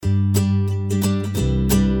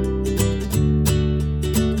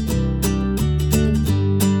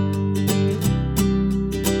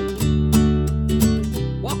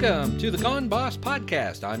Boss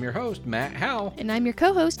Podcast. I'm your host, Matt Howell. And I'm your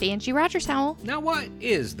co-host, Angie Rogers Howell. Now, what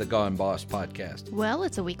is the Gone Boss Podcast? Well,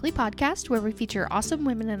 it's a weekly podcast where we feature awesome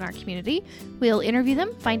women in our community. We'll interview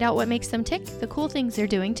them, find out what makes them tick, the cool things they're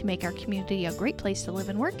doing to make our community a great place to live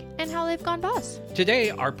and work, and how they've gone boss. Today,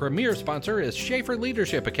 our premier sponsor is Schaefer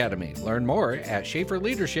Leadership Academy. Learn more at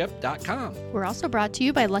schaeferleadership.com. We're also brought to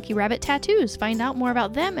you by Lucky Rabbit Tattoos. Find out more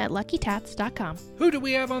about them at luckytats.com. Who do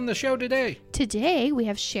we have on the show today? Today, we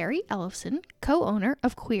have Sherry Ellefson, co-owner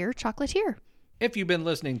of Queer Chocolatier. If you've been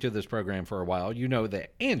listening to this program for a while, you know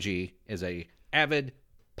that Angie is an avid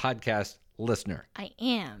podcast listener. I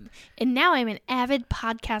am. And now I'm an avid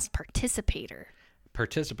podcast participator.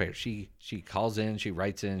 She calls in, she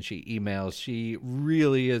writes in, she emails. She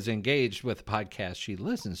really is engaged with the podcast she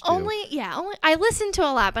listens to. Only I listen to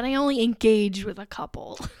a lot, but I only engage with a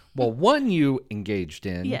couple. Well, one you engaged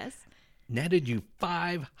in. Yes. Netted you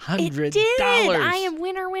 $500. It did. I am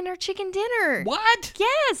winner chicken dinner. What?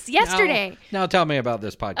 Yes, yesterday. Now tell me about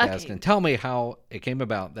this podcast Okay. and tell me how it came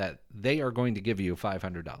about that they are going to give you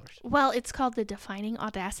 $500. Well, it's called the Defining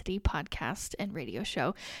Audacity podcast and radio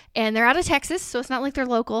show. And they're out of Texas, so it's not like they're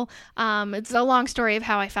local. It's a long story of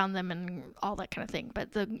how I found them and all that kind of thing.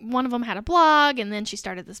 But one of them had a blog, and then she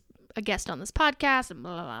started a guest on this podcast, and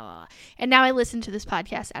blah, blah, blah, blah. And now I listen to this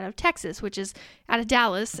podcast out of Texas, which is out of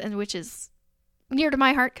Dallas, and which is near to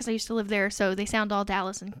my heart because I used to live there. So they sound all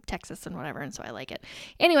Dallas and Texas and whatever, and so I like it.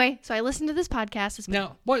 Anyway, so I listen to this podcast.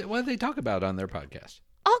 Now, what do they talk about on their podcast?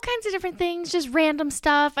 All kinds of different things, just random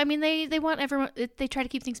stuff. I mean, they want everyone, they try to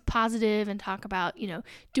keep things positive and talk about,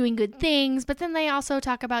 doing good things. But then they also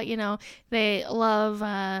talk about, they love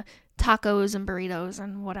tacos and burritos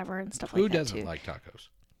and whatever and stuff like that. Who doesn't too. like tacos?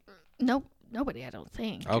 Nope. Nobody, I don't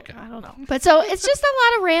think. Okay. I don't know. But so it's just a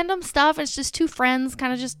lot of random stuff. It's just two friends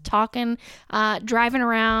kind of just talking, driving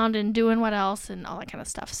around and doing what else and all that kind of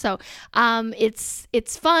stuff. So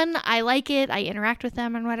it's fun. I like it. I interact with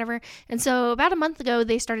them and whatever. And so about a month ago,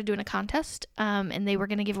 they started doing a contest and they were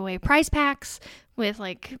going to give away prize packs with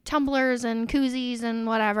like tumblers and koozies and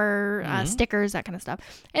whatever, stickers, that kind of stuff.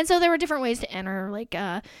 And so there were different ways to enter, like,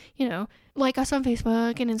 like us on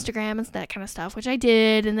Facebook and Instagram and that kind of stuff, which I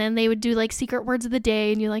did. And then they would do like secret words of the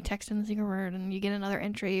day and you like text in the secret word and you get another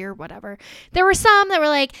entry or whatever. There were some that were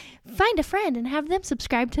like, find a friend and have them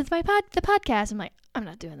subscribe to the podcast. I'm like, I'm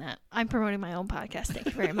not doing that. I'm promoting my own podcast. Thank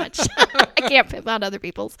you very much. I can't pimp out other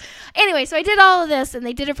people's. Anyway, so I did all of this and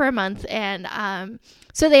they did it for a month. And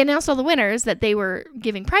so they announced all the winners that they were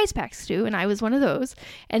giving prize packs to. And I was one of those.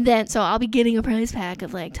 And then, so I'll be getting a prize pack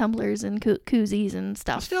of like tumblers and koozies and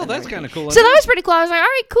stuff. Still, that's kind of cool. So that was pretty cool. I was like, all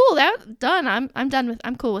right, cool. That's done.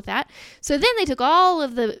 I'm cool with that. So then they took all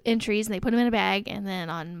of the entries and they put them in a bag. And then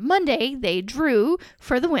on Monday, they drew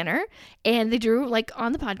for the winner. And they drew like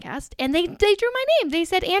on the podcast. And they drew my name. They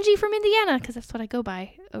said Angie from Indiana, because that's what I go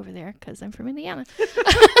by over there, because I'm from Indiana.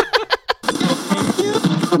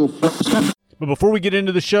 But before we get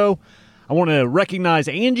into the show, I want to recognize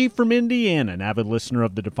Angie from Indiana, an avid listener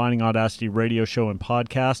of the Defining Audacity radio show and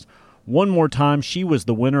podcast. One more time, she was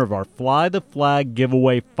the winner of our Fly the Flag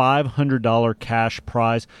giveaway $500 cash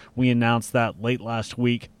prize. We announced that late last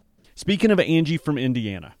week. Speaking of Angie from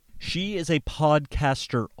Indiana, she is a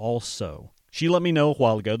podcaster also. She let me know a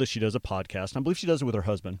while ago that she does a podcast. I believe she does it with her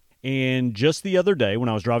husband. And just the other day, when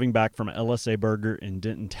I was driving back from LSA Burger in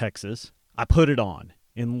Denton, Texas, I put it on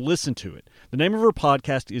and listened to it. The name of her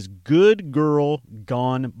podcast is Good Girl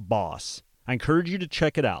Gone Boss. I encourage you to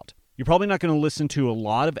check it out. You're probably not going to listen to a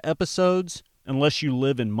lot of episodes unless you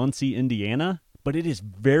live in Muncie, Indiana, but it is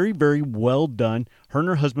very, very well done. Her and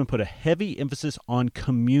her husband put a heavy emphasis on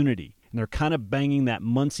community, and they're kind of banging that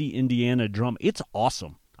Muncie, Indiana drum. It's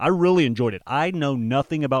awesome. I really enjoyed it. I know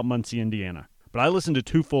nothing about Muncie, Indiana, but I listened to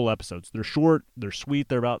 2 full episodes. They're short, they're sweet,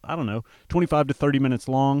 they're about, 25 to 30 minutes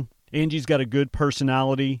long. Angie's got a good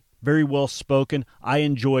personality, very well spoken. I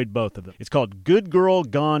enjoyed both of them. It's called Good Girl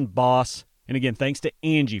Gone Boss. And again, thanks to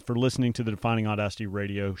Angie for listening to the Defining Audacity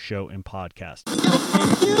radio show and podcast.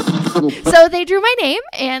 So they drew my name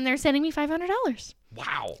and they're sending me $500.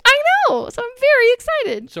 Wow. I know. So I'm very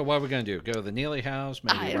excited. So what are we going to do? Go to the Neely house?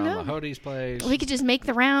 Maybe I don't around know. Mahodi's place? We could just make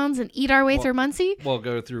the rounds and eat our way through Muncie. We'll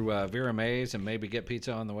go through Vera Mays and maybe get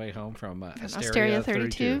pizza on the way home from Asteria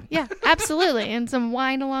 32. Yeah, absolutely. And some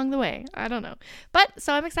wine along the way. I don't know. But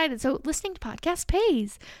so I'm excited. So listening to podcasts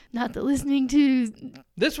pays. Not that listening to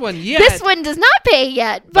this one yet. This one does not pay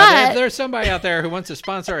yet. But But if there's somebody out there who wants to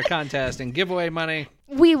sponsor a contest and give away money,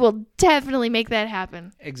 we will definitely make that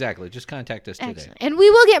happen. exactly. Just contact us today. Excellent. And we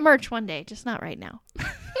will get merch one day, just not right now.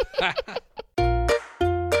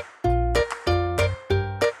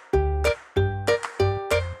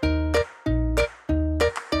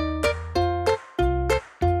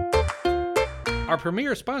 Our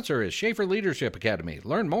premier sponsor is Schaefer Leadership Academy.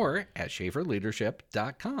 Learn more at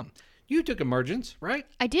schaeferleadership.com. You took Emergence, right?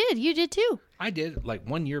 I did. You did too. I did, like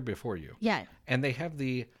 1 year before you. Yeah. And they have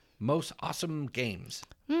the most awesome games.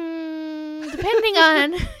 Depending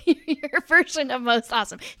on your version of most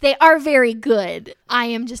awesome. They are very good. I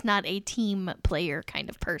am just not a team player kind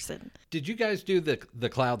of person. Did you guys do the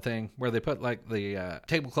cloud thing where they put like the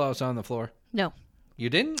tablecloths on the floor? No. You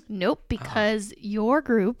didn't? Nope, because your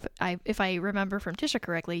group, if I remember from Tisha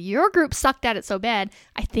correctly, your group sucked at it so bad,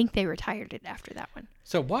 I think they retired it after that one.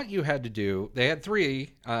 So what you had to do, they had three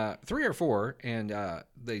or four, and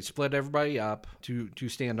they split everybody up to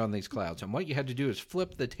stand on these clouds. And what you had to do is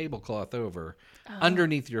flip the tablecloth over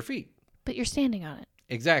underneath your feet. But you're standing on it.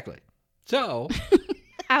 Exactly. So...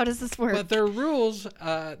 How does this work? But their rules,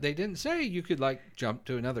 they didn't say you could like jump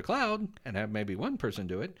to another cloud and have maybe one person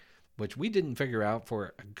do it, which we didn't figure out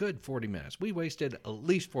for a good 40 minutes. We wasted at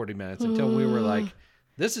least 40 minutes until we were like,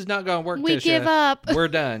 this is not going to work, we Tisha. Give up. We're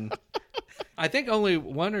done. I think only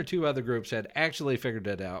one or two other groups had actually figured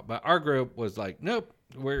it out, but our group was like, nope,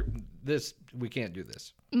 we can't do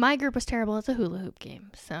this. My group was terrible at the hula hoop game.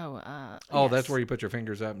 So, yes. That's where you put your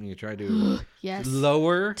fingers up and you try to yes.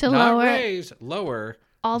 lower, to not lower. Raise, lower.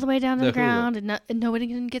 All the way down to the ground, and nobody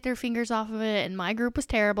can get their fingers off of it. And my group was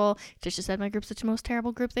terrible. Tisha said my group's the most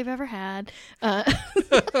terrible group they've ever had.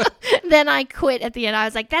 Then I quit at the end. I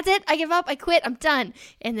was like, that's it. I give up. I quit. I'm done.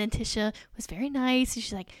 And then Tisha was very nice.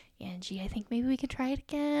 She's like, Angie, I think maybe we could try it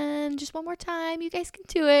again. Just one more time. You guys can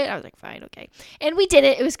do it. I was like, fine, okay. And we did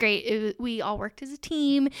it. It was great. We all worked as a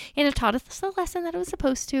team, and it taught us the lesson that it was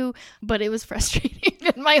supposed to, but it was frustrating.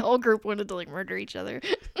 And my whole group wanted to like murder each other.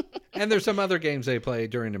 And there's some other games they play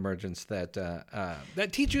during Emergence that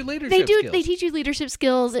teach you leadership skills. They teach you leadership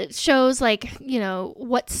skills. It shows like,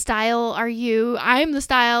 what style are you? I'm the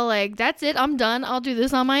style like, that's it. I'm done. I'll do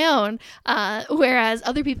this on my own. Whereas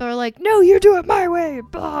other people are like, no, you do it my way.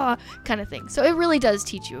 Blah, kind of thing. So it really does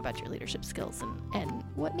teach you about your leadership skills and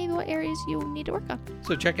what areas you need to work on.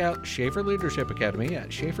 So check out Schaefer Leadership Academy at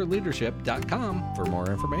schaeferleadership.com for more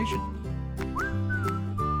information.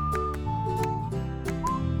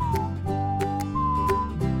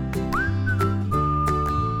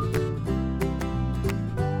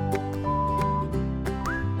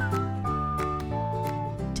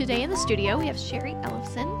 Today in the studio, we have Sherry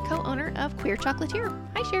Ellefson, co-owner of Queer Chocolatier.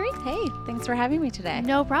 Hi, Sherry. Hey, thanks for having me today.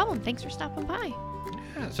 No problem. Thanks for stopping by.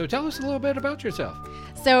 Yeah, so tell us a little bit about yourself.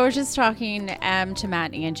 So I was just talking to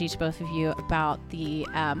Matt and Angie, to both of you, about the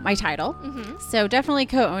my title. Mm-hmm. So definitely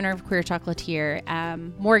co-owner of Queer Chocolatier.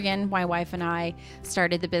 Morgan, my wife, and I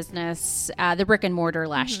started the business, the brick and mortar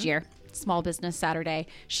last year. Small Business Saturday.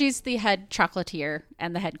 She's the head chocolatier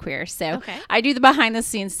and the head queer. So I do the behind the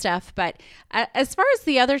scenes stuff. But as far as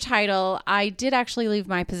the other title, I did actually leave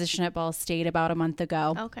my position at Ball State about a month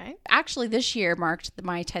ago. Okay. Actually, this year marked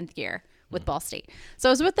my 10th year with Ball State. So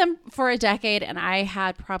I was with them for a decade, and I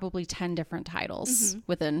had probably 10 different titles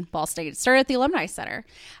within Ball State. Started at the Alumni Center,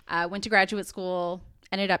 went to graduate school,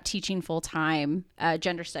 ended up teaching full-time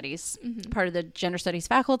gender studies, part of the gender studies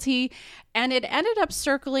faculty, and it ended up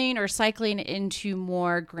circling or cycling into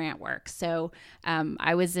more grant work. So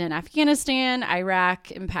I was in Afghanistan,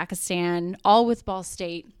 Iraq, and Pakistan, all with Ball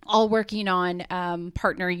State, all working on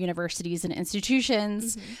partner universities and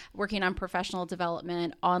institutions, working on professional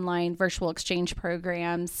development, online virtual exchange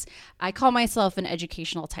programs. I call myself an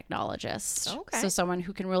educational technologist. Okay. So someone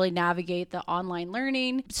who can really navigate the online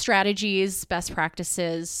learning strategies, best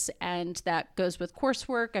practices, and that goes with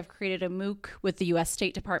coursework. I've created a MOOC with the U.S.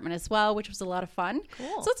 State Department as well, which was a lot of fun.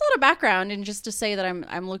 Cool. So it's a lot of background, and just to say that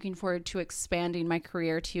I'm looking forward to expanding my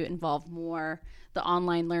career to involve more the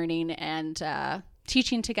online learning and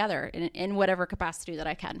teaching together in whatever capacity that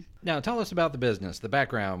I can. Now, tell us about the business, the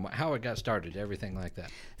background, how it got started, everything like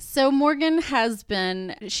that. So Morgan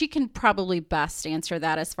she can probably best answer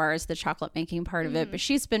that as far as the chocolate making part of it, but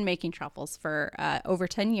she's been making truffles for over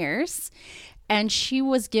 10 years. And she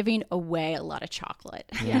was giving away a lot of chocolate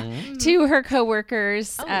to her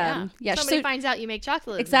coworkers. Oh, yeah. Somebody finds out you make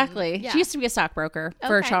chocolate. Exactly. She used to be a stockbroker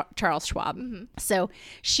for Charles Schwab. So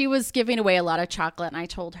she was giving away a lot of chocolate. And I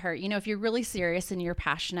told her, if you're really serious and you're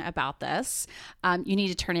passionate about this, you need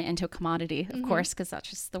to turn it into a commodity, of course, because that's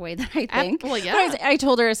just the way that I think. Well, yeah. I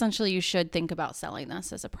told her essentially you should think about selling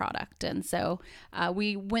this as a product. And so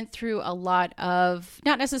we went through a lot of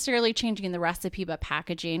not necessarily changing the recipe, but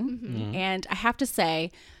packaging. And I have to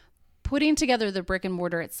say, putting together the brick and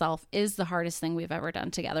mortar itself is the hardest thing we've ever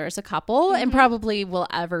done together as a couple and probably will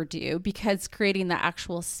ever do, because creating the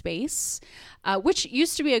actual space, which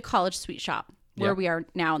used to be a college sweet shop where we are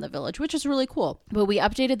now in the Village, which is really cool. But we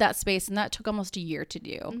updated that space, and that took almost a year to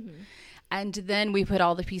do. And then we put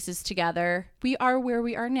all the pieces together. We are where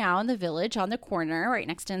we are now in the Village on the corner, right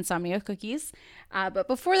next to Insomnia Cookies. But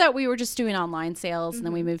before that, we were just doing online sales, and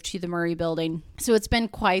then we moved to the Murray building. So it's been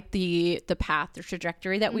quite the path, the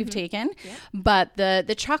trajectory that we've taken. Yeah. But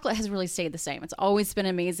the chocolate has really stayed the same. It's always been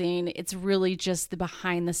amazing. It's really just the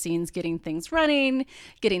behind the scenes, getting things running,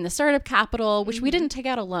 getting the startup capital, which we didn't take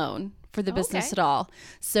out a loan for the business at all.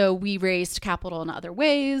 So we raised capital in other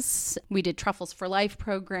ways. We did Truffles for Life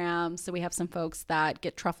programs. So we have some folks that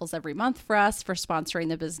get truffles every month for us for sponsoring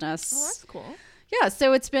the business. Oh, that's cool. Yeah,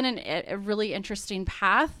 so it's been a really interesting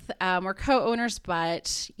path. We're co-owners,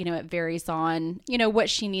 but, it varies on, what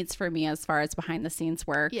she needs for me as far as behind the scenes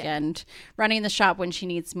work and running the shop when she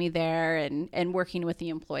needs me there and working with the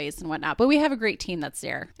employees and whatnot. But we have a great team that's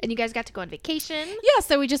there. And you guys got to go on vacation? Yeah,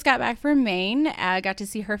 so we just got back from Maine, got to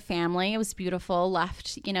see her family. It was beautiful,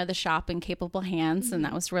 left, the shop in capable hands, and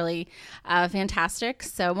that was really fantastic.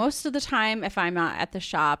 So most of the time, if I'm not at the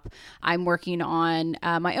shop, I'm working on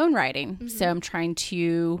my own writing. So I'm trying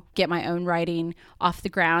to get my own writing off the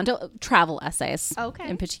ground, travel essays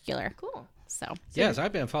in particular. Cool. So yes,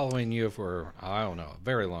 I've been following you for, I don't know, a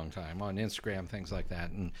very long time on Instagram, things like that.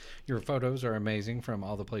 And your photos are amazing from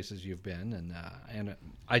all the places you've been. And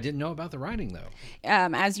I didn't know about the writing, though.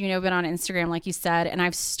 As you know, been on Instagram, like you said, and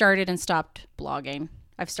I've started and stopped blogging.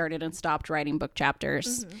 I've started and stopped writing book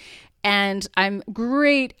chapters. And I'm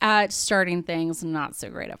great at starting things, not so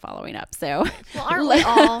great at following up. So, well, aren't we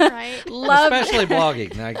all, right? Especially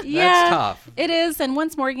blogging. That's tough. It is. And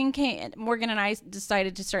once Morgan and I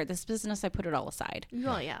decided to start this business, I put it all aside.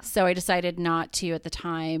 Oh, yeah. So I decided not to, at the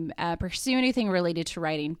time, pursue anything related to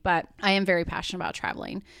writing. But I am very passionate about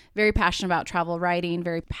traveling, very passionate about travel writing,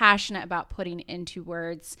 very passionate about putting into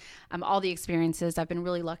words all the experiences I've been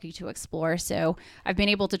really lucky to explore. So I've been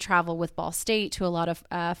able to travel with Ball State to a lot of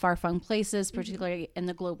far-flung places, particularly in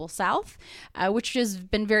the global south, which has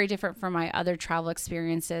been very different from my other travel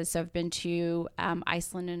experiences. So I've been to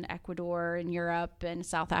Iceland and Ecuador and Europe and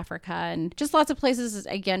South Africa and just lots of places.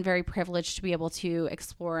 Again, very privileged to be able to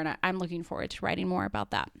explore, and I'm looking forward to writing more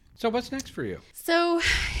about that. So what's next for you? So,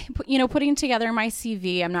 putting together my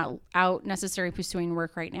CV, I'm not out necessarily pursuing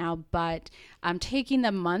work right now, but I'm taking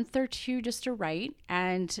the month or two just to write.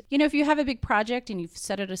 And, if you have a big project and you've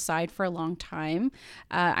set it aside for a long time,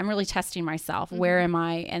 I'm really testing myself. Where am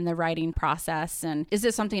I in the writing process? And is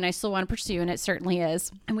it something I still want to pursue? And it certainly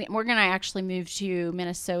is. And Morgan and I actually moved to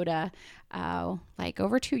Minnesota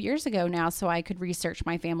over 2 years ago now, so I could research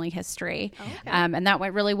my family history. Oh, okay. And that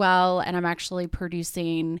went really well. And I'm actually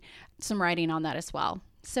producing some writing on that as well.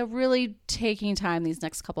 So really taking time these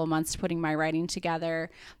next couple of months, putting my writing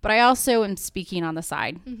together. But I also am speaking on the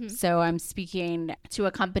side. So I'm speaking to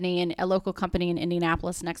a local company in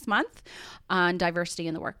Indianapolis next month on diversity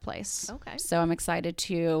in the workplace. Okay. So I'm excited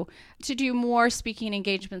to do more speaking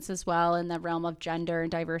engagements as well in the realm of gender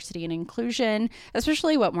and diversity and inclusion,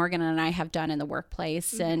 especially what Morgan and I have done in the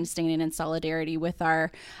workplace and standing in solidarity with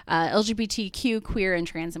our LGBTQ, queer, and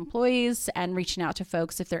trans employees and reaching out to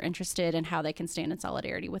folks if they're interested in how they can stand in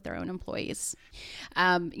solidarity with their own employees.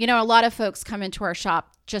 A lot of folks come into our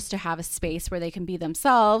shop just to have a space where they can be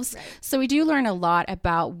themselves. Right. So we do learn a lot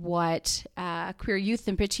about what queer youth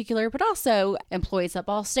in particular, but also employees at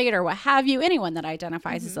Ball State or what have you, anyone that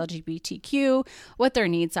identifies as LGBTQ, what their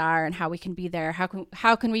needs are and how we can be there.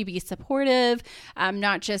 How can we be supportive,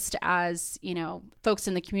 not just as, folks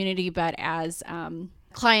in the community, but as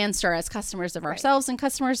clients or as customers of ourselves and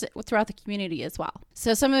customers throughout the community as well.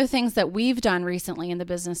 So some of the things that we've done recently in the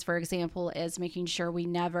business, for example, is making sure we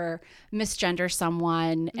never misgender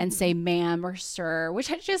someone and say ma'am or sir,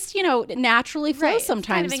 which just, naturally flows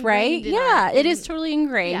sometimes, kind of right? Yeah, it is totally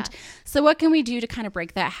ingrained. Yeah. So what can we do to kind of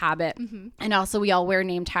break that habit? And also we all wear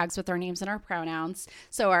name tags with our names and our pronouns.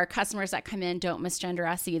 So our customers that come in don't misgender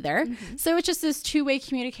us either. So it's just this two-way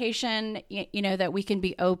communication, that we can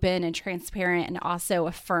be open and transparent and also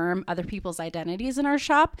affirm other people's identities in our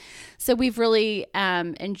shop. So we've really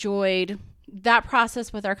enjoyed that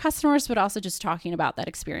process with our customers, but also just talking about that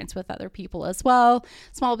experience with other people as well.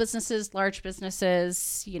 Small businesses, large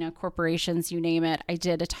businesses, corporations, you name it. I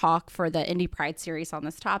did a talk for the Indie Pride series on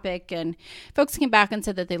this topic, and folks came back and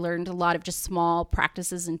said that they learned a lot of just small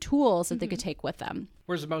practices and tools that they could take with them.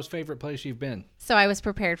 Where's the most favorite place you've been? So I was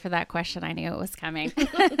prepared for that question. I knew it was coming. Good.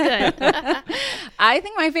 I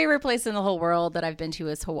think my favorite place in the whole world that I've been to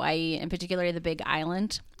is Hawaii, and particularly the Big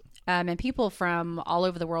Island. And people from all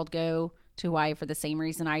over the world go to Hawaii for the same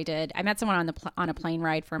reason I did. I met someone on a plane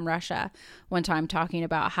ride from Russia one time talking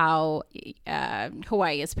about how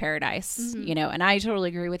Hawaii is paradise, and I totally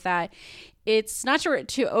agree with that. it's not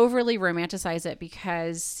to overly romanticize it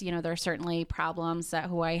because, there are certainly problems that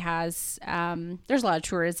Hawaii has. There's a lot of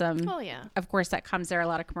tourism. Oh, yeah. Of course, that comes there, a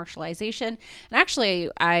lot of commercialization. And actually,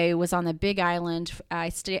 I was on the Big Island.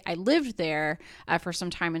 I lived there for some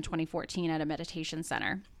time in 2014 at a meditation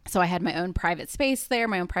center. So I had my own private space there,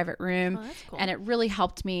 my own private room, that's cool. and it really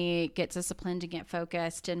helped me get disciplined and get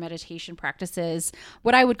focused in meditation practices,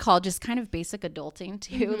 what I would call just kind of basic adulting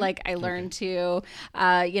too. Like I learned to,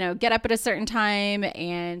 get up at a certain time,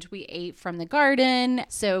 and we ate from the garden.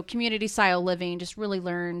 So community style living, just really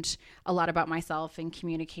learned a lot about myself and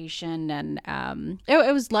communication. And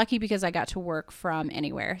it was lucky because I got to work from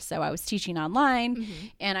anywhere. So I was teaching online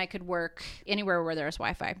and I could work anywhere where there was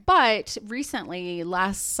Wi-Fi. But recently,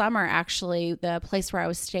 last summer, actually, the place where I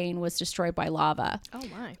was staying was destroyed by lava. Oh,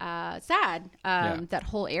 my. Sad. That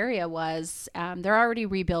whole area was. They're already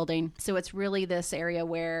rebuilding. So it's really this area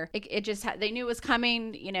where it just they knew it was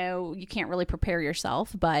coming. You can't really prepare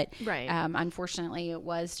yourself. But Right. Unfortunately, it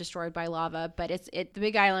was destroyed by lava. But the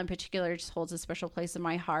Big Island in particular just holds a special place in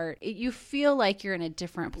my heart. You feel like you're in a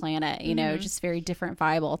different planet, just very different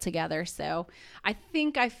vibe altogether. So I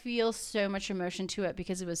think I feel so much emotion to it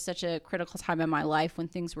because it was such a critical time in my life when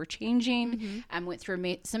things were changing. I went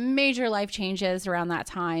through some major life changes around that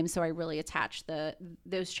time. So I really attached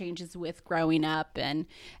those changes with growing up and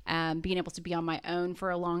being able to be on my own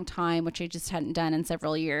for a long time, which I just hadn't done in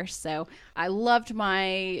several years. So I loved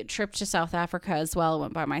my trip to South Africa as well. I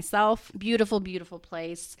went by myself. Beautiful, beautiful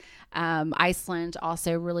place. Iceland,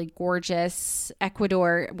 also really gorgeous.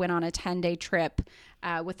 Ecuador, went on a 10-day trip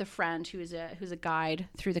with a friend who's a guide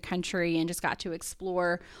through the country, and just got to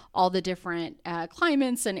explore all the different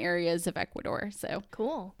climates and areas of Ecuador. So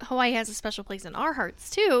Cool. Hawaii has a special place in our hearts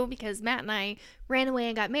too, because Matt and I ran away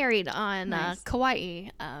and got married on Kauai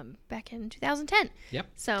back in 2010. Yep.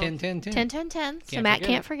 So 10-10-10. So Matt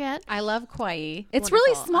can't forget. I love Kauai. It's Wonderful.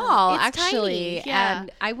 really small, It's actually. tiny, yeah.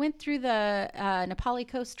 And I went through the Nepali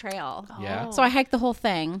Coast Trail. Yeah. So I hiked the whole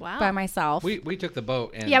thing Wow. by myself. We took the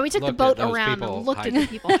boat and Yeah, we took the looked boat at those around people and looked at hiking. the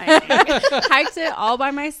people hiking. Hiked it all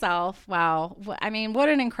by myself. Wow. I mean, what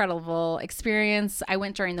an incredible experience. I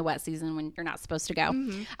went during the wet season when you're not supposed to go.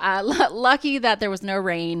 Lucky that there was no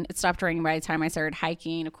rain. It stopped raining by the time I started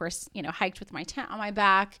hiking. Of course, hiked with my tent on my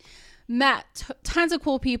back. Met tons of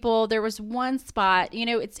cool people. There was one spot,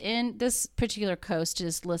 it's in this particular coast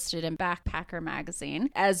is listed in Backpacker magazine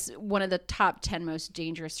as one of the top 10 most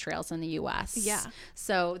dangerous trails in the U.S. Yeah.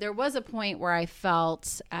 So there was a point where I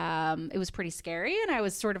felt it was pretty scary, and I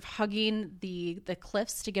was sort of hugging the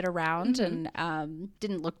cliffs to get around and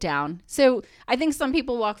didn't look down. So I think some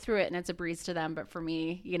people walk through it and it's a breeze to them, but for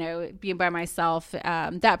me, being by myself,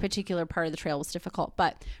 that particular part of the trail was difficult,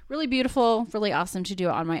 but really beautiful, really awesome to do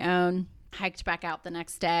it on my own. Hiked back out the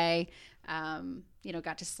next day,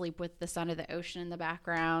 got to sleep with the sound of the ocean in the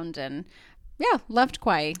background, and loved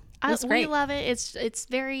Kauai. It was great. We love it. It's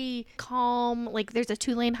very calm. Like there's a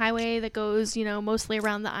 2-lane highway that goes, mostly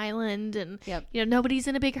around the island, and nobody's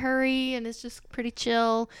in a big hurry, and it's just pretty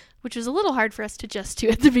chill, which was a little hard for us to adjust to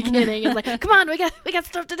at the beginning. It's like, come on, we got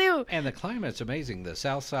stuff to do. And the climate's amazing. The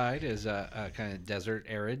south side is a kind of desert,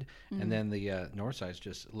 arid, and then the north side is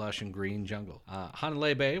just lush and green jungle.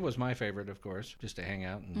 Hanalei Bay was my favorite, of course, just to hang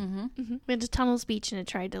out. And We went to Tunnels Beach, and it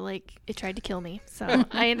tried to kill me. So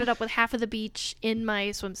I ended up with half of the beach in my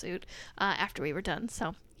swimsuit after we were done.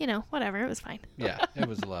 So whatever, it was fine. yeah, it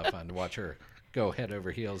was a lot of fun to watch her go head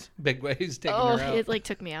over heels, big waves taking Oh, her out. it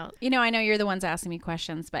took me out. I know you're the ones asking me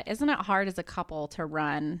questions, but isn't it hard as a couple to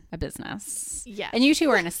run a business? Yes. And you two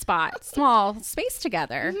are in a small space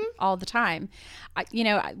together all the time. We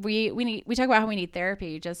talk about how we need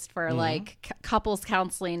therapy just for like couples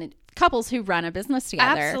counseling. Couples who run a business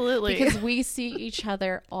together. Absolutely. Because we see each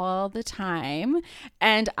other all the time.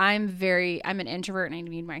 And I'm an introvert and I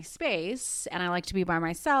need my space, and I like to be by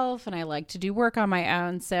myself, and I like to do work on my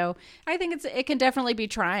own. So I think it can definitely be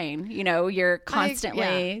trying. You're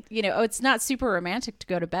constantly, it's not super romantic to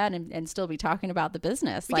go to bed and still be talking about the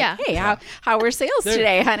business. Like, hey, how were sales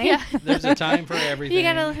today, honey? Yeah. There's a time for everything.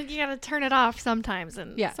 You gotta turn it off sometimes,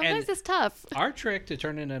 and sometimes it's tough. Our trick to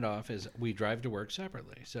turning it off is we drive to work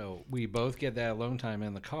separately. So we both get that alone time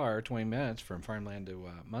in the car, 20 minutes from Farmland to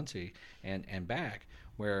Muncie and back,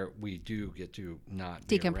 where we do get to not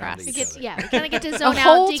be Decompress. around It each Gets, other. yeah, we kind of get to zone out.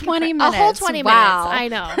 whole decompress. 20 A whole minutes. 20 Wow. minutes. I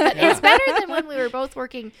know. But it's better than when we were both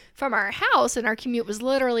working from our house and our commute was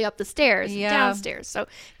literally up the stairs, Yeah. downstairs. So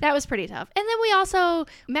that was pretty tough. And then we also,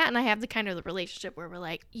 Matt and I have the kind of the relationship where we're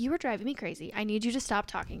like, you are driving me crazy. I need you to stop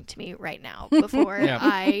talking to me right now before Yeah.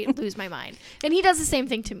 I lose my mind. And he does the same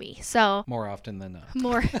thing to me. So More often than not.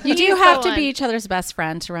 more. You do he's have the to be one. each other's best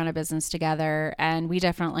friend to run a business together, and we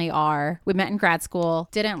definitely are. We met in grad school,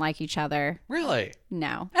 didn't like each other. Really?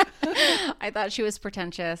 No. I thought she was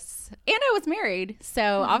pretentious, and I was married,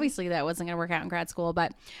 so obviously that wasn't going to work out in grad school.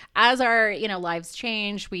 But as our lives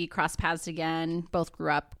changed, we crossed paths again, both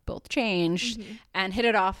grew up, both changed, and hit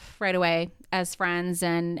it off right away as friends.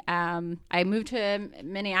 And I moved to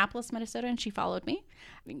Minneapolis, Minnesota, and she followed me.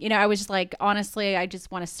 I was just like, honestly, I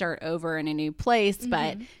just want to start over in a new place,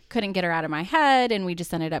 but couldn't get her out of my head. And we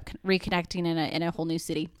just ended up reconnecting in a whole new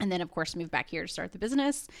city. And then, of course, moved back here to start the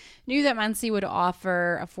business. Knew that Muncie would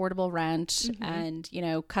offer affordable rent and,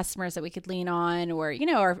 customers that we could lean on, or,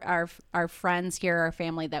 our friends here, our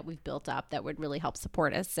family that we've built up that would really help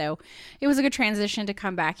support us. So it was a good transition to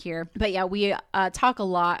come back here. But yeah, we talk a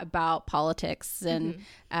lot about politics, and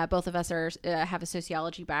both of us have a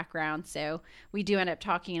sociology background. So we do end up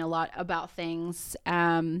talking a lot about things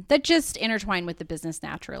that just intertwine with the business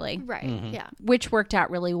naturally. Right. Yeah. Which worked out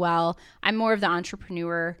really well. I'm more of the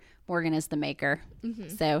entrepreneur. Morgan is the maker.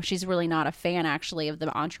 So she's really not a fan, actually, of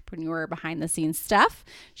the entrepreneur behind the scenes stuff.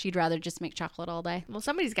 She'd rather just make chocolate all day. Well,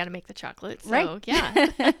 somebody's got to make the chocolate. So, Right.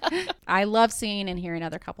 yeah. I love seeing and hearing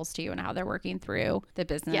other couples too, and how they're working through the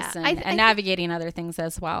business Yeah, and navigating other things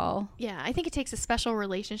as well. Yeah, I think it takes a special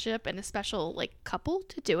relationship and a special couple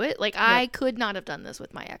to do it. I could not have done this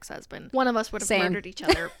with my ex-husband. One of us would have Same. murdered each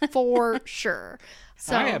other for sure.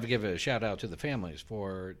 So I have to give a shout out to the families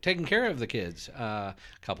for taking care of the kids. A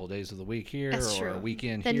couple days of the week here, That's or true. a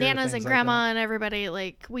weekend the here. nanas things and like grandma that. and everybody,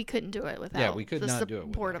 we couldn't do it without we could the not do it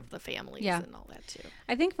support without. of the families Yeah. and all that too.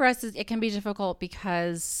 I think for us, it can be difficult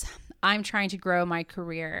because I'm trying to grow my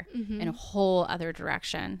career in a whole other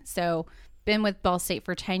direction. So been with Ball State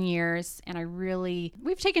for 10 years, and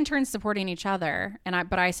we've taken turns supporting each other,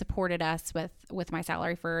 but I supported us with my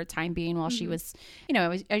salary for a time being while she was,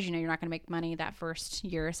 as you know, you're not going to make money that first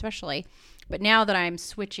year, especially. But now that I'm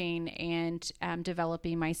switching and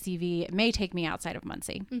developing my CV, it may take me outside of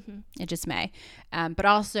Muncie. It just may. But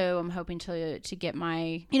also I'm hoping to get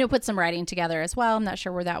my, put some writing together as well. I'm not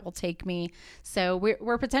sure where that will take me. So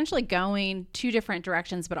we're potentially going two different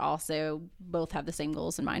directions, but also both have the same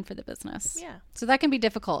goals in mind for the business. Yeah. So that can be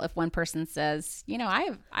difficult if one person says, I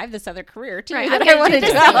have this other career too Right. that I'm I gonna want do to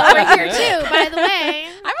this develop. over here too, by the way.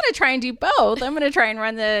 I'm going to try and do both. I'm going to try and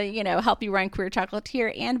run the, help you run Career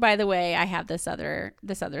Chocolatier. And by the way, I have this other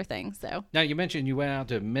thing. So Now, you mentioned you went out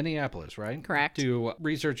to Minneapolis, right? Correct. To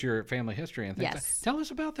research your family history and things. Yes. Tell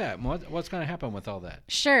us about that. What's going to happen with all that?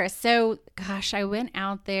 sure. So gosh, I went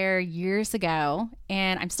out there years ago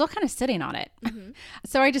and I'm still kind of sitting on it.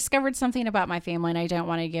 So I discovered something about my family and I don't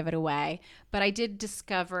want to give it away. But I did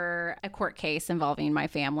discover a court case involving my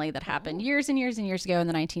family that happened years and years and years ago in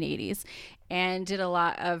the 1980s, and did a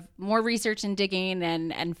lot of more research and digging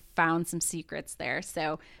and found some secrets there.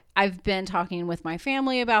 So I've been talking with my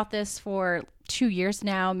family about this for 2 years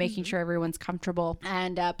now, making sure everyone's comfortable,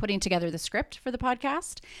 and putting together the script for the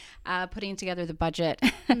podcast, putting together the budget.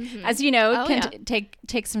 As you know, Oh, it can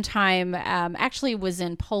take some time. Actually was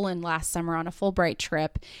in Poland last summer on a Fulbright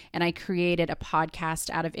trip, and I created a podcast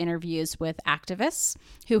out of interviews with activists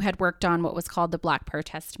who had worked on what was called the Black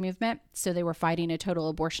Protest Movement. So they were fighting a total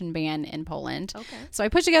abortion ban in Poland. Okay. So I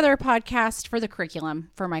put together a podcast for the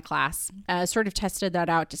curriculum for my class, sort of tested that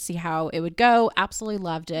out to see how it would go. Absolutely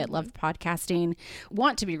loved it. Loved podcasting.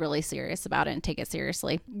 Want to be really serious about it and take it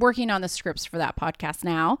seriously. Working on the scripts for that podcast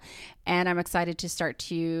now. And I'm excited to start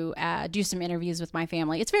to do some interviews with my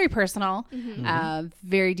family. It's very personal,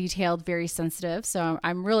 very detailed, very sensitive. So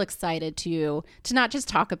I'm real excited to not just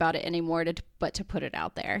talk about it anymore, but to put it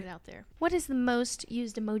out there. Put it out there. What is the most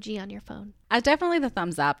used emoji on your phone? Definitely the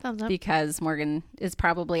thumbs up. Thumbs up. Because Morgan is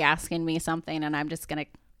probably asking me something and I'm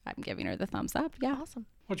giving her the thumbs up. Yeah. Awesome.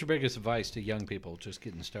 What's your biggest advice to young people just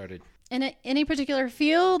getting started? In any particular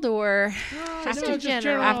field or Just No, in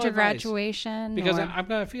general. after advice. graduation? Because or- I'm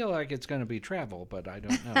going to feel like it's going to be travel, but I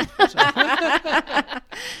don't know. So-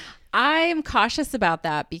 I'm cautious about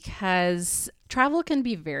that because travel can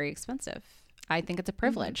be very expensive. I think it's a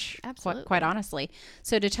privilege, Absolutely. quite honestly.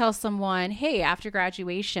 So to tell someone, hey, after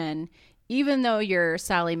graduation, even though your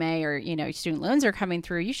Sally Mae or, your student loans are coming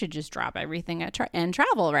through, you should just drop everything and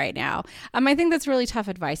travel right now. I think that's really tough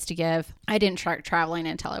advice to give. I didn't start traveling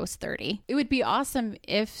until I was 30. It would be awesome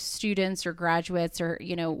if students or graduates or,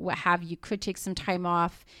 what have you could take some time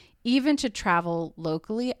off, even to travel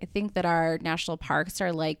locally. I think that our national parks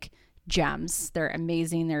are like gems. They're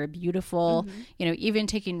amazing. They're beautiful. Even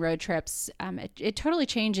taking road trips, it totally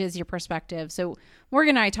changes your perspective. So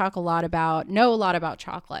Morgan and I know a lot about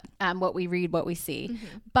chocolate, what we read, what we see.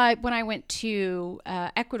 But when I went to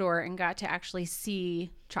Ecuador and got to actually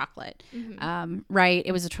see chocolate, right,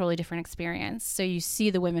 it was a totally different experience. So you see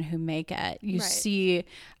the women who make it, you see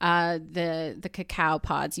the cacao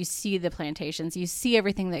pods, you see the plantations, you see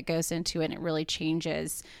everything that goes into it, and it really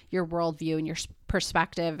changes your worldview and your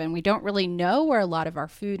perspective. And we don't really know where a lot of our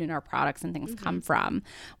food and our products and things come from.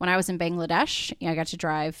 When I was in Bangladesh, I got to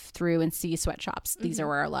drive through and see sweatshops. These are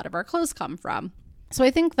where a lot of our clothes come from. So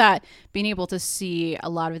I think that being able to see a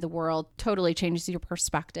lot of the world totally changes your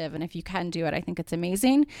perspective. And if you can do it, I think it's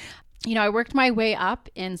amazing. I worked my way up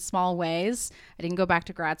in small ways. I didn't go back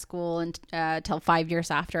to grad school until 5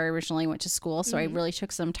 years after I originally went to school. So I really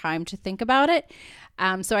took some time to think about it.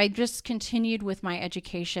 So I just continued with my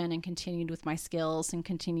education and continued with my skills and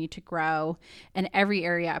continued to grow in every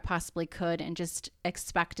area I possibly could, and just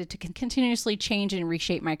expected to continuously change and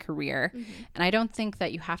reshape my career. And I don't think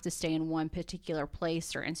that you have to stay in one particular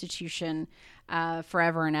place or institution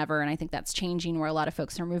forever and ever. And I think that's changing, where a lot of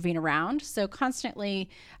folks are moving around. So constantly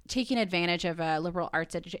taking advantage of a liberal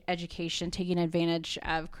arts education, taking advantage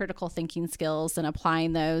of critical thinking skills and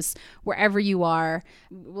applying those wherever you are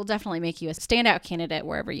will definitely make you a standout candidate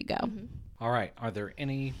wherever you go. All right. Are there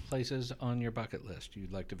any places on your bucket list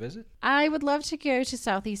you'd like to visit? I would love to go to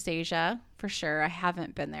Southeast Asia for sure. I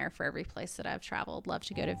haven't been there for every place that I've traveled. Love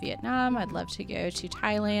to go to Vietnam. I'd love to go to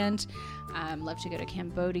Thailand. Love to go to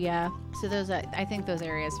Cambodia. So I think those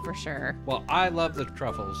areas for sure. Well, I love the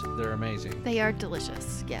truffles. They're amazing. They are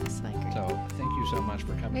delicious. Yes, I agree. So thank you so much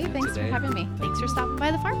for coming in Thanks today. for having me. Thanks for stopping by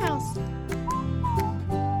the farmhouse.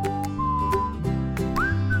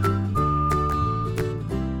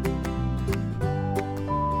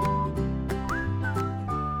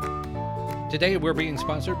 Today we're being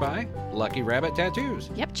sponsored by Lucky Rabbit Tattoos.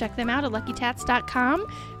 Yep, check them out at luckytats.com.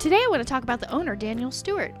 Today I want to talk about the owner, Daniel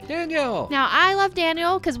Stewart. Daniel! Now, I love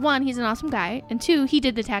Daniel because, one, he's an awesome guy, and two, he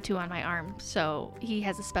did the tattoo on my arm, so he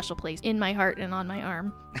has a special place in my heart and on my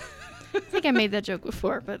arm. I think I made that joke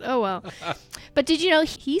before, but oh well. But did you know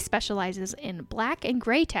he specializes in black and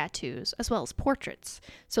gray tattoos as well as portraits?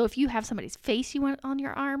 So if you have somebody's face you want on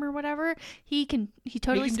your arm or whatever, he can do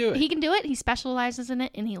it. He specializes in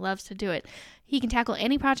it and he loves to do it. He can tackle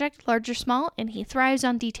any project, large or small, and he thrives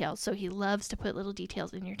on details. So he loves to put little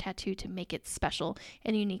details in your tattoo to make it special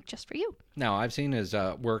and unique just for you. Now, I've seen his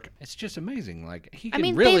work. It's just amazing. Like, he can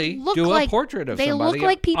they really look do like- a portrait of they somebody look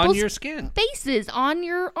like on people's your skin, faces on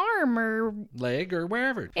your arm or leg, or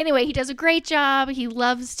wherever. anyway. He does a great job. He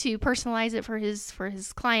loves to personalize it for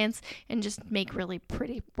his clients and just make really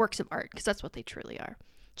pretty works of art, because that's what they truly are.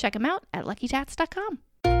 Check him out at luckytats.com.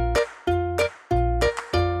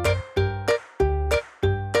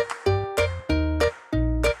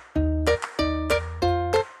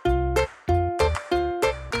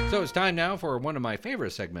 So it's time now for one of my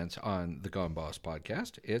favorite segments on the Gone Boss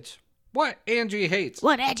podcast. It's What Angie Hates.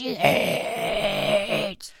 What Angie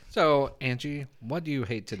hates. So, Angie, what do you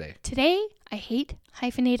hate today? Today, I hate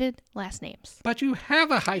hyphenated last names. But you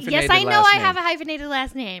have a hyphenated Yes, I know last I name. have a hyphenated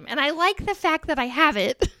last name, and I like the fact that I have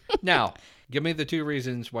it. Now, give me the two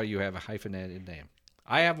reasons why you have a hyphenated name.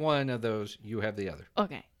 I have one of those. You have the other.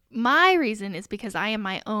 Okay. My reason is because I am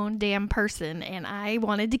my own damn person, and I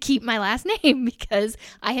wanted to keep my last name because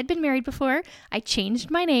I had been married before. I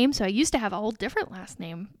changed my name, so I used to have a whole different last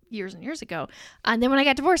name years and years ago. And then when I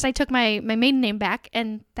got divorced, I took my maiden name back,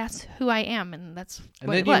 and that's who I am, and that's And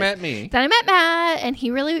what then it you was. met me. Then I met Matt, and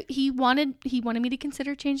he wanted me to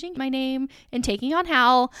consider changing my name and taking on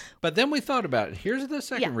Hal. But then we thought about it. Here's the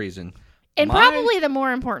second Yeah. reason. And My- probably the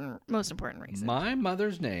most important reason. My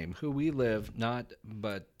mother's name, who we live not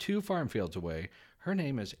but 2 farm fields away, her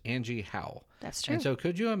name is Angie Howell. That's true. And so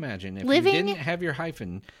could you imagine if Living- you didn't have your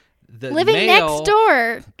hyphen, the Living mail next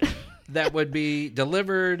door. that would be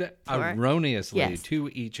delivered erroneously Yes. to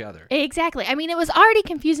each other. Exactly. I mean, it was already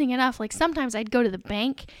confusing enough. Like, sometimes I'd go to the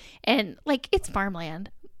bank and, like, it's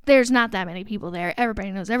farmland. There's not that many people there. Everybody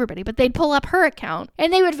knows everybody. But they'd pull up her account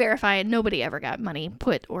and they would verify, and nobody ever got money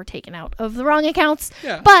put or taken out of the wrong accounts.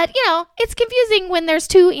 Yeah. But, it's confusing when there's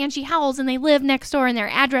 2 Angie Howells and they live next door and their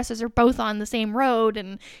addresses are both on the same road,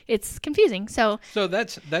 and it's confusing. So, So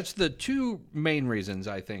that's the 2 main reasons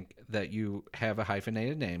I think that you have a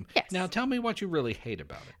hyphenated name. Yes. Now tell me what you really hate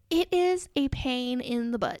about it. It is a pain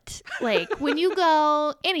in the butt. Like when you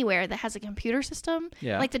go anywhere that has a computer system,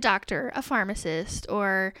 Yeah. like the doctor, a pharmacist,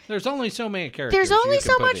 or There's only so many characters. there's you only can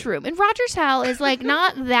so put much in. room. And Rogers Howell is like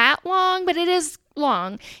not that long, but it is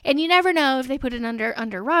long. And you never know if they put it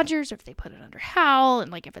under Rogers or if they put it under Howell.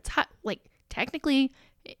 And like if it's like technically,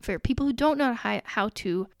 for people who don't know how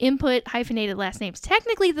to input hyphenated last names,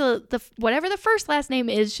 technically the whatever the first last name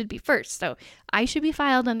is should be first. So I should be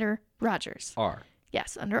filed under Rogers. R.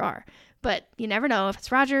 Yes, under R. But you never know if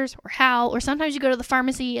it's Rogers or Howell. Or sometimes you go to the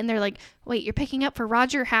pharmacy and they're like, wait, you're picking up for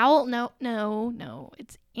Roger Howell? No.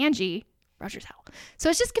 It's Angie Rogers Howell. So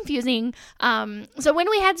it's just confusing. So when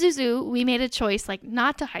we had Zuzu, we made a choice like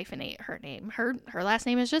not to hyphenate her name. Her last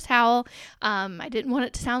name is just Howell. I didn't want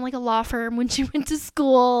it to sound like a law firm when she went to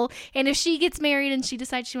school. And if she gets married and she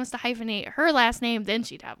decides she wants to hyphenate her last name, then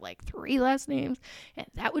she'd have like 3 last names. And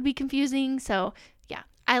that would be confusing. So yeah,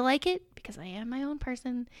 I like it because I am my own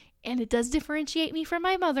person. And it does differentiate me from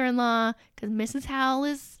my mother-in-law because Mrs. Howell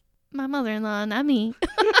is my mother-in-law, not me.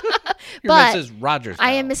 You're But Mrs. Rogers.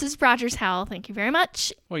 I am Howell. Mrs. Rogers Howell. Thank you very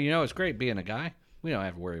much. Well, it's great being a guy. We don't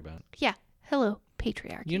have to worry about it. Yeah. Hello,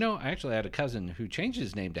 patriarchy. I actually had a cousin who changed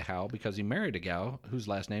his name to Howell because he married a gal whose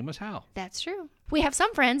last name was Howell. That's true. We have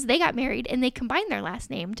some friends, they got married and they combined their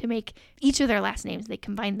last name to make each of their last names. They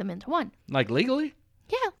combined them into one. Like legally?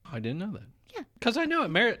 Yeah. I didn't know that. Yeah. Because I know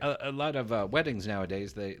a lot of weddings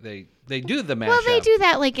nowadays, they do the mashup. Well, they do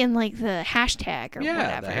that like in like the hashtag or Yeah,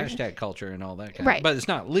 whatever. the hashtag culture and all that kind Right. of. But it's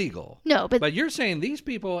not legal. No, but But you're saying these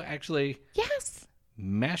people actually yes.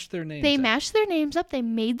 mash their names They up. mashed their names up. They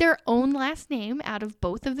made their own last name out of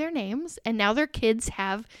both of their names. And now their kids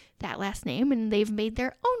have that last name and they've made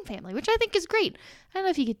their own family, which I think is great. I don't know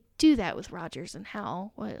if you could do that with Rogers and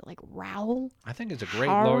Howell. What, like Rowell? I think it's a great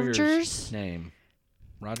Rogers? lawyer's name.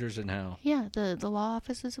 Rogers and Howell. Yeah, the law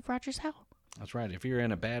offices of Rogers Howell. That's right. If you're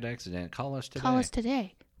in a bad accident, call us today. Call us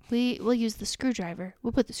today. We'll use the screwdriver.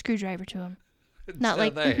 We'll put the screwdriver to him. Not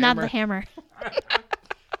Instead like of not the hammer.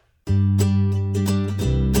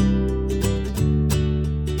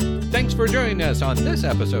 Thanks for joining us on this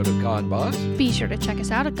episode of Gone Boss. Be sure to check us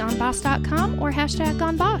out at goneboss.com or hashtag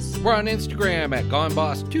goneboss. We're on Instagram at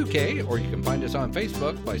GoneBoss2K, or you can find us on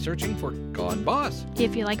Facebook by searching for Gone Boss.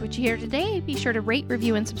 If you like what you hear today, be sure to rate,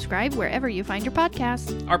 review, and subscribe wherever you find your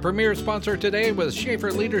podcasts. Our premier sponsor today was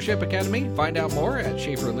Schaefer Leadership Academy. Find out more at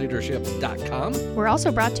schaeferleadership.com. We're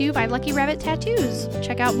also brought to you by Lucky Rabbit Tattoos.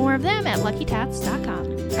 Check out more of them at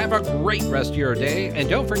luckytats.com. Have a great rest of your day, and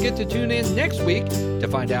don't forget to tune in next week to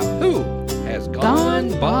find out who has gone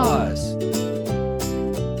boss.